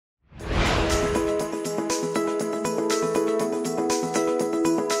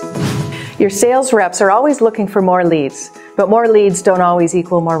Your sales reps are always looking for more leads, but more leads don't always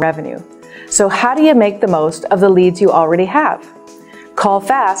equal more revenue. So how do you make the most of the leads you already have? Call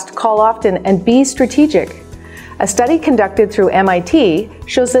fast, call often, and be strategic. A study conducted through MIT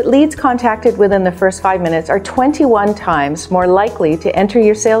shows that leads contacted within the first 5 minutes are 21 times more likely to enter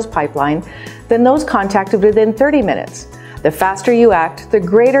your sales pipeline than those contacted within 30 minutes. The faster you act, the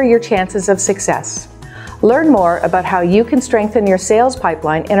greater your chances of success. Learn more about how you can strengthen your sales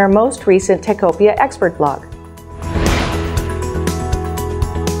pipeline in our most recent Techopia expert blog.